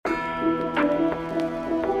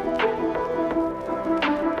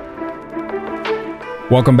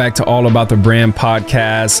Welcome back to All About the Brand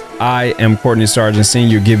podcast. I am Courtney Sargent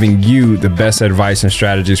Sr., giving you the best advice and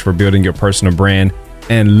strategies for building your personal brand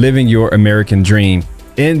and living your American dream.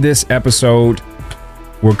 In this episode,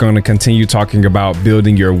 we're going to continue talking about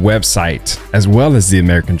building your website as well as the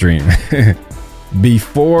American dream.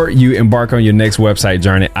 Before you embark on your next website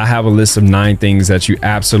journey, I have a list of 9 things that you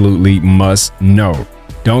absolutely must know.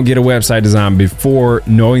 Don't get a website design before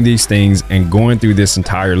knowing these things and going through this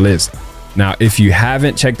entire list. Now, if you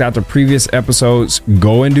haven't checked out the previous episodes,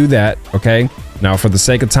 go and do that, okay? Now, for the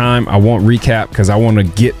sake of time, I won't recap because I want to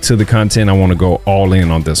get to the content. I want to go all in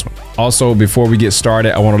on this one. Also, before we get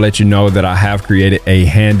started, I want to let you know that I have created a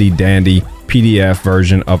handy dandy PDF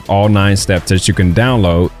version of all 9 steps that you can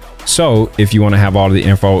download. So if you want to have all of the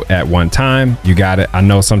info at one time, you got it. I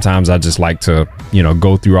know sometimes I just like to,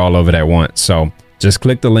 go through all of it at once. So just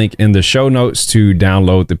click the link in the show notes to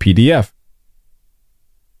download the PDF.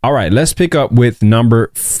 All right, let's pick up with number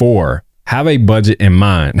 4. Have a budget in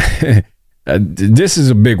mind. This is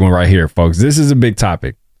a big one right here, folks. This is a big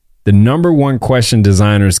topic. The number one question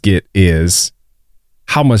designers get is,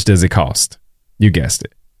 how much does it cost? You guessed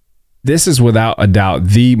it. This is without a doubt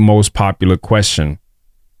the most popular question.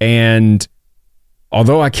 And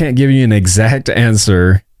although I can't give you an exact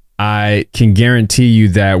answer, I can guarantee you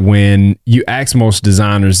that when you ask most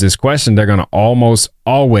designers this question, they're going to almost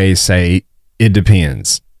always say, it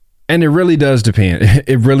depends. And it really does depend.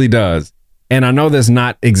 It really does. And I know that's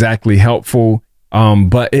not exactly helpful,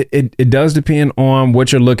 but it does depend on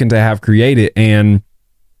what you're looking to have created. And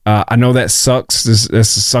I know that sucks. It's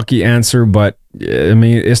a sucky answer, but I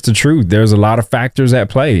mean, it's the truth. There's a lot of factors at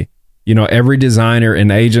play. Every designer and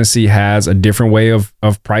agency has a different way of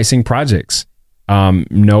pricing projects.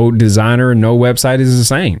 No designer, no website is the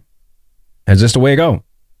same. That's just the way it goes.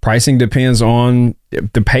 Pricing depends on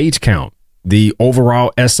the page count, the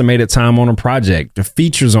overall estimated time on a project, the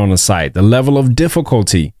features on the site, the level of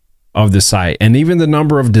difficulty of the site, and even the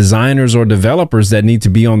number of designers or developers that need to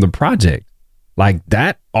be on the project. Like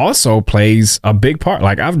that also plays a big part.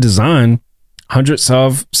 Like I've designed hundreds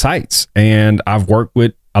of sites and I've worked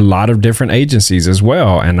with a lot of different agencies as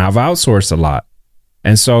well. And I've outsourced a lot.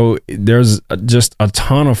 And so there's just a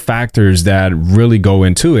ton of factors that really go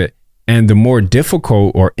into it. And the more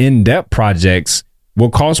difficult or in-depth projects will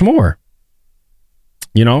cost more.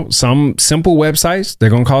 Some simple websites, they're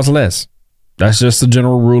going to cost less. That's just the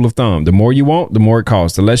general rule of thumb. The more you want, the more it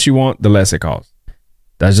costs. The less you want, the less it costs.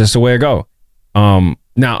 That's just the way it goes. Now,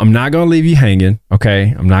 I'm not going to leave you hanging.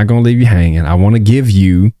 Okay. I'm not going to leave you hanging. I want to give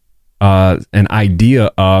you an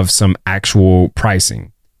idea of some actual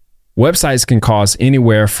pricing. Websites can cost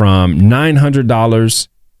anywhere from $900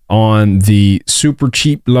 on the super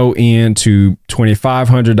cheap low end to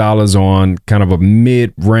 $2,500 on kind of a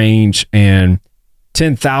mid range and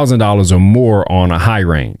 $10,000 or more on a high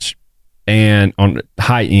range and on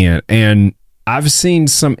high end. And I've seen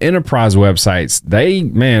some enterprise websites.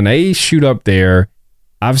 They shoot up there.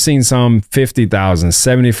 I've seen some $50,000,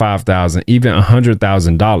 $75,000, even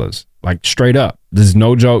 $100,000, like straight up. This is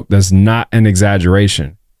no joke. That's not an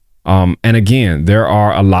exaggeration. And again, there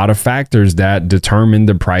are a lot of factors that determine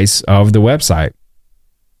the price of the website.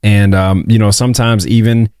 And, sometimes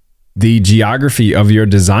even the geography of your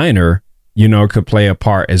designer, could play a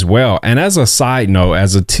part as well. And as a side note,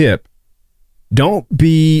 as a tip, don't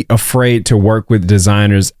be afraid to work with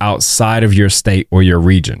designers outside of your state or your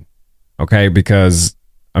region. Okay. Because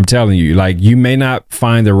I'm telling you, you may not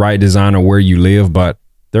find the right designer where you live, but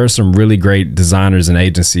there are some really great designers and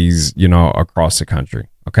agencies, across the country.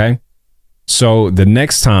 Okay. So the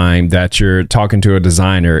next time that you're talking to a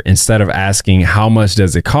designer, instead of asking how much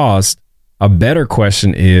does it cost, a better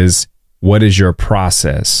question is, what is your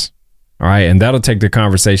process? All right. And that'll take the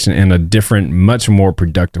conversation in a different, much more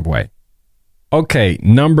productive way. Okay.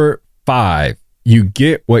 Number 5, you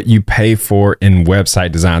get what you pay for in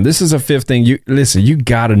website design. This is a 5th thing. You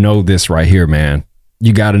got to know this right here, man.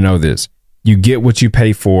 You got to know this. You get what you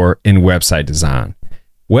pay for in website design.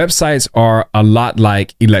 Websites are a lot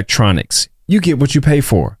like electronics. You get what you pay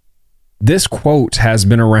for. This quote has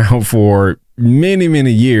been around for many,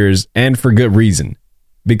 many years, and for good reason,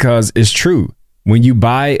 because it's true. When you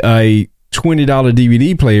buy a $20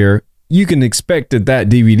 DVD player, you can expect that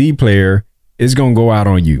DVD player is going to go out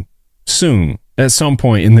on you soon, at some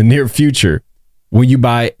point in the near future. When you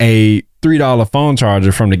buy a $3 phone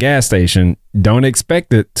charger from the gas station, don't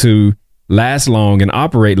expect it to last long and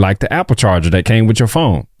operate like the Apple charger that came with your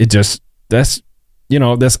phone. That's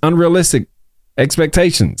unrealistic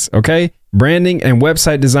expectations. Okay. Branding and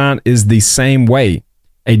website design is the same way.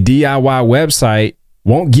 A DIY website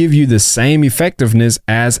won't give you the same effectiveness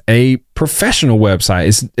as a professional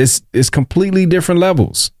website. It's completely different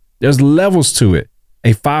levels. There's levels to it.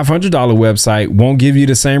 A $500 website won't give you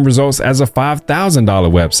the same results as a $5,000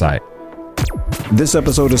 website. This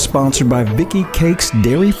episode is sponsored by Vicky Cake's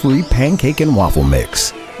dairy-free pancake and waffle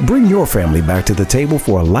mix. Bring your family back to the table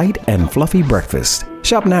for a light and fluffy breakfast.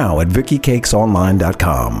 Shop now at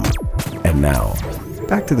VickyCakesOnline.com. And now,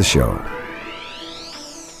 back to the show.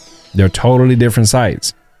 They're totally different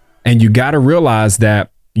sites. And you got to realize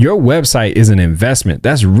that your website is an investment.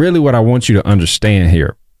 That's really what I want you to understand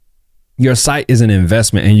here. Your site is an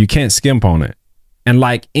investment and you can't skimp on it. And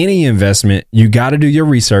like any investment, you got to do your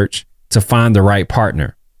research to find the right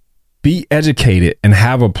partner. Be educated and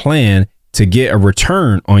have a plan to get a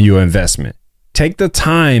return on your investment. Take the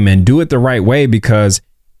time and do it the right way, because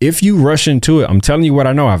if you rush into it, I'm telling you what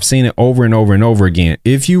I know, I've seen it over and over and over again.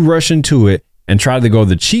 If you rush into it and try to go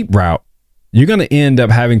the cheap route, you're going to end up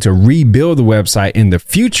having to rebuild the website in the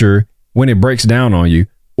future when it breaks down on you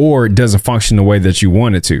or doesn't function the way that you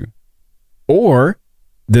want it to. Or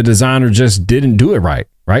the designer just didn't do it right?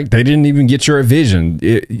 They didn't even get your vision.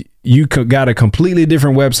 You got a completely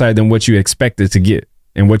different website than what you expected to get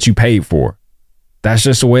and what you paid for. That's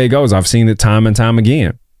just the way it goes. I've seen it time and time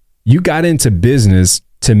again. You got into business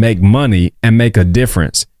to make money and make a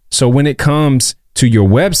difference. So when it comes to your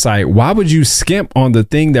website, why would you skimp on the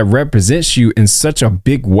thing that represents you in such a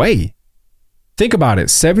big way? Think about it.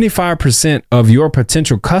 75% of your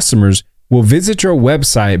potential customers will visit your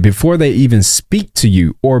website before they even speak to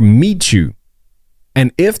you or meet you.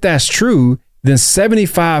 And if that's true, then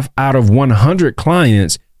 75 out of 100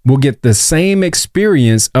 clients will get the same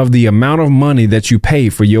experience of the amount of money that you pay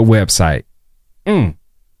for your website.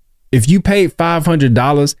 If you paid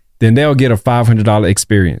 $500, then they'll get a $500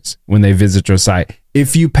 experience when they visit your site.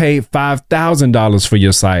 If you paid $5,000 for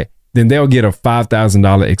your site, then they'll get a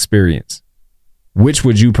 $5,000 experience. Which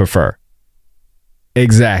would you prefer?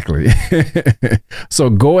 Exactly. So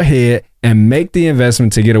go ahead and make the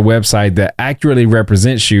investment to get a website that accurately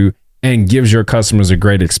represents you and gives your customers a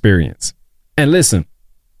great experience. And listen,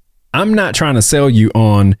 I'm not trying to sell you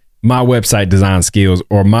on my website design skills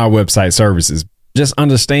or my website services. Just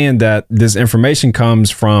understand that this information comes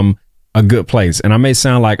from a good place. And I may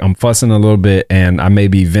sound like I'm fussing a little bit and I may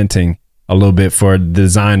be venting a little bit for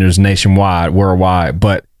designers nationwide, worldwide,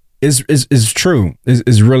 but it's true.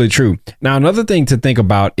 It's really true. Now, another thing to think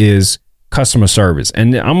about is customer service.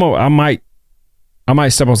 And I might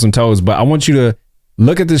step on some toes, but I want you to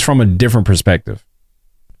look at this from a different perspective.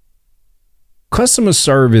 Customer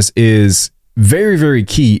service is very, very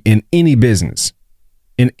key in any business,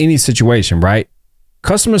 in any situation, right?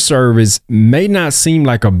 Customer service may not seem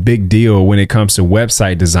like a big deal when it comes to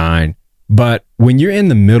website design, but when you're in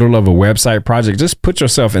the middle of a website project, just put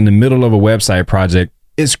yourself in the middle of a website project.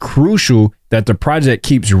 It's crucial that the project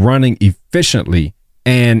keeps running efficiently,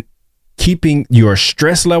 and keeping your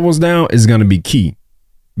stress levels down is going to be key,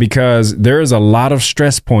 because there is a lot of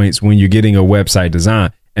stress points when you're getting a website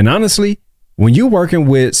design. And honestly, when you're working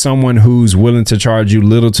with someone who's willing to charge you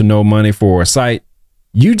little to no money for a site,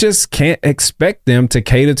 you just can't expect them to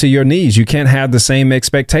cater to your needs. You can't have the same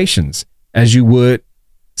expectations as you would,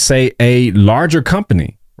 say, a larger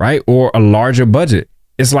company, right? Or a larger budget.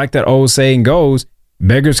 It's like that old saying goes,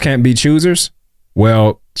 beggars can't be choosers.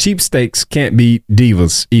 Well, cheapskates can't be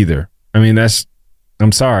divas either. I mean,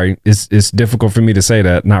 I'm sorry. It's difficult for me to say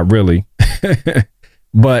that. Not really.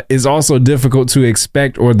 But it's also difficult to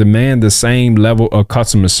expect or demand the same level of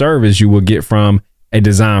customer service you will get from a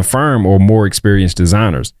design firm or more experienced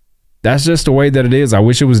designers. That's just the way that it is. I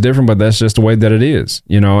wish it was different, but that's just the way that it is,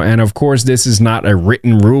 And of course, this is not a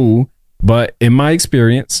written rule, but in my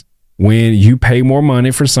experience, when you pay more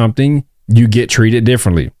money for something, you get treated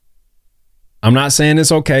differently. I'm not saying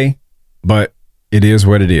it's okay, but it is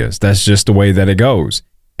what it is. That's just the way that it goes.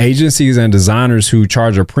 Agencies and designers who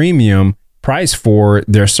charge a premium price for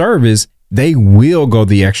their service, they will go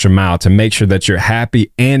the extra mile to make sure that you're happy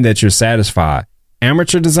and that you're satisfied.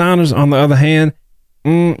 Amateur designers, on the other hand,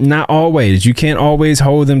 not always. You can't always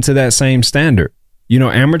hold them to that same standard.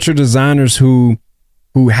 Amateur designers who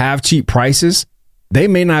have cheap prices, they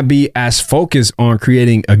may not be as focused on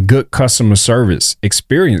creating a good customer service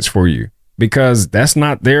experience for you, because that's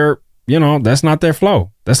not their, that's not their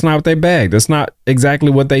flow. That's not what they bag. That's not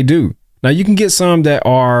exactly what they do. Now, you can get some that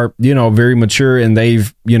are, very mature and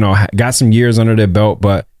they've, got some years under their belt,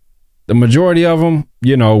 but the majority of them,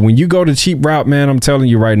 when you go the cheap route, man, I'm telling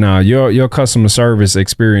you right now, your customer service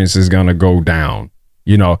experience is going to go down.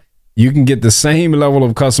 You can get the same level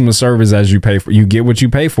of customer service as you pay for. You get what you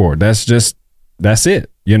pay for. That's it,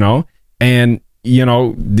 And,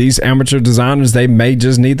 these amateur designers, they may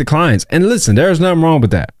just need the clients. And listen, there's nothing wrong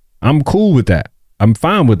with that. I'm cool with that. I'm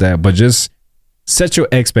fine with that, but just set your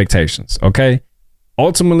expectations, okay?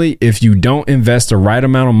 Ultimately, if you don't invest the right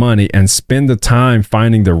amount of money and spend the time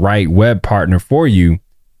finding the right web partner for you,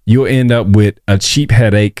 you'll end up with a cheap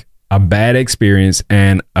headache, a bad experience,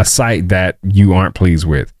 and a site that you aren't pleased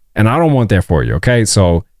with. And I don't want that for you, okay?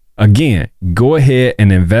 So again, go ahead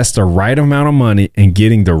and invest the right amount of money in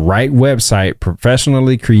getting the right website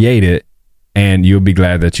professionally created, and you'll be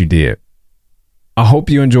glad that you did. I hope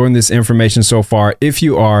you're enjoying this information so far. If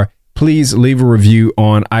you are, please leave a review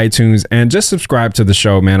on iTunes and just subscribe to the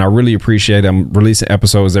show, man. I really appreciate it. I'm releasing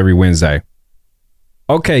episodes every Wednesday.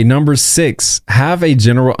 Okay, number 6, have a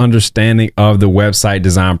general understanding of the website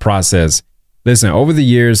design process. Listen, over the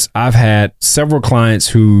years, I've had several clients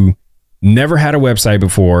who never had a website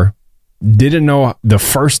before, didn't know the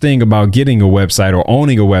first thing about getting a website or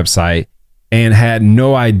owning a website, and had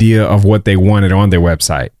no idea of what they wanted on their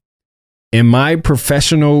website. In my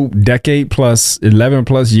professional decade plus 11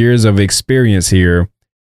 plus years of experience here,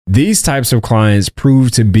 these types of clients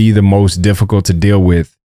prove to be the most difficult to deal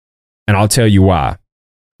with. And I'll tell you why.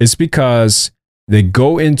 It's because they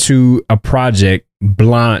go into a project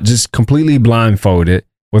blind, just completely blindfolded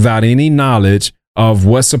without any knowledge of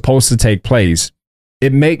what's supposed to take place.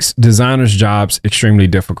 It makes designers' jobs extremely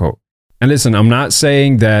difficult. And listen, I'm not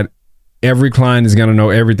saying that every client is going to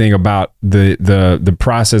know everything about the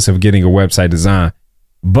process of getting a website design.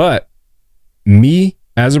 But me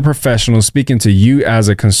as a professional, speaking to you as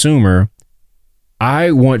a consumer,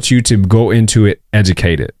 I want you to go into it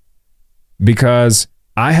educated, because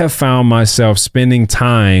I have found myself spending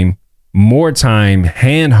more time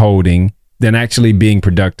hand holding than actually being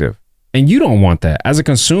productive. And you don't want that as a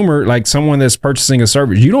consumer, like someone that's purchasing a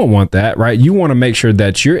service. You don't want that, right? You want to make sure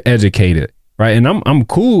that you're educated. Right. And I'm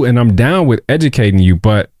cool and I'm down with educating you,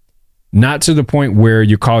 but not to the point where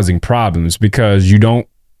you're causing problems, because you don't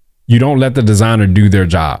let the designer do their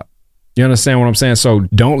job. You understand what I'm saying? So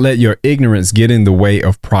don't let your ignorance get in the way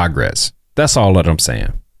of progress. That's all that I'm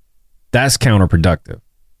saying. That's counterproductive.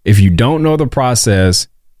 If you don't know the process,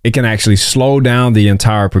 it can actually slow down the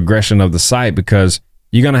entire progression of the site, because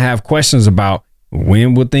you're going to have questions about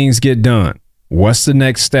when will things get done? What's the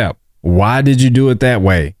next step? Why did you do it that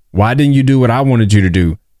way? Why didn't you do what I wanted you to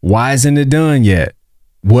do? Why isn't it done yet?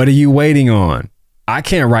 What are you waiting on? I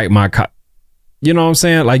can't write my you know what I'm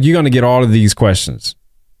saying? Like, you're going to get all of these questions.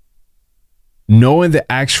 Knowing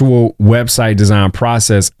the actual website design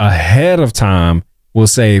process ahead of time will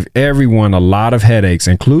save everyone a lot of headaches,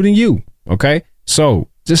 including you. Okay. So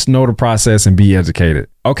just know the process and be educated.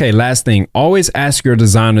 Okay. Last thing, always ask your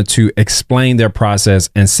designer to explain their process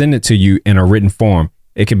and send it to you in a written form.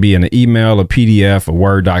 It could be in an email, a PDF, a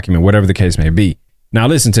Word document, whatever the case may be. Now,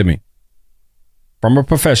 listen to me. From a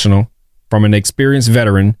professional, from an experienced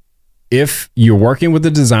veteran, if you're working with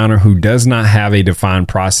a designer who does not have a defined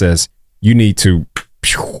process, you need to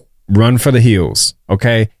run for the hills,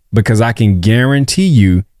 okay? Because I can guarantee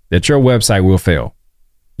you that your website will fail.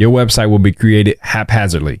 Your website will be created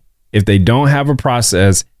haphazardly. If they don't have a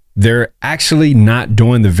process, they're actually not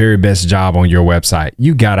doing the very best job on your website.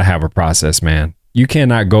 You got to have a process, man. You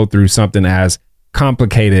cannot go through something as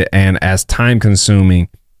complicated and as time consuming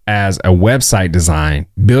as a website design,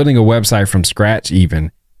 building a website from scratch,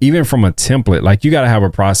 even from a template. Like, you got to have a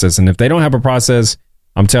process. And if they don't have a process,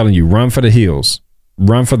 I'm telling you, run for the hills.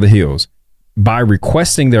 Run for the hills. By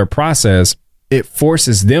requesting their process, it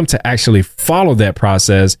forces them to actually follow that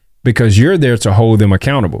process, because you're there to hold them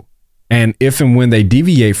accountable. And if and when they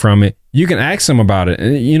deviate from it, you can ask them about it.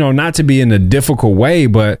 You know, not to be in a difficult way,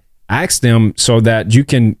 but ask them so that you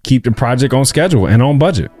can keep the project on schedule and on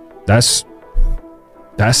budget. That's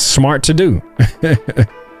smart to do.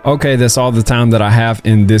 Okay, that's all the time that I have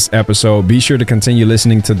in this episode. Be sure to continue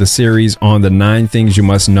listening to the series on the 9 things you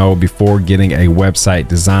must know before getting a website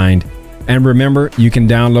designed. And remember, you can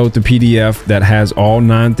download the PDF that has all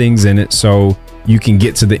 9 things in it, so you can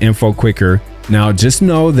get to the info quicker. Now, just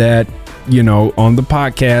know that, you know, on the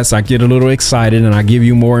podcast, I get a little excited and I give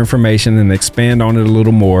you more information and expand on it a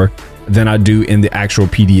little more than I do in the actual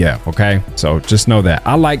PDF. Okay. So just know that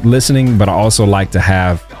I like listening, but I also like to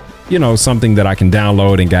have, you know, something that I can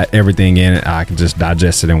download and got everything in it. I can just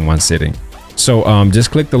digest it in one sitting. So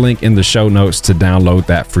just click the link in the show notes to download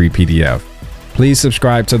that free PDF. Please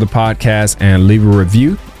subscribe to the podcast and leave a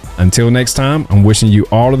review. Until next time, I'm wishing you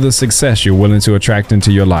all of the success you're willing to attract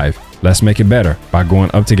into your life. Let's make it better by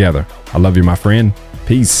going up together. I love you, my friend.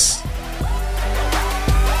 Peace.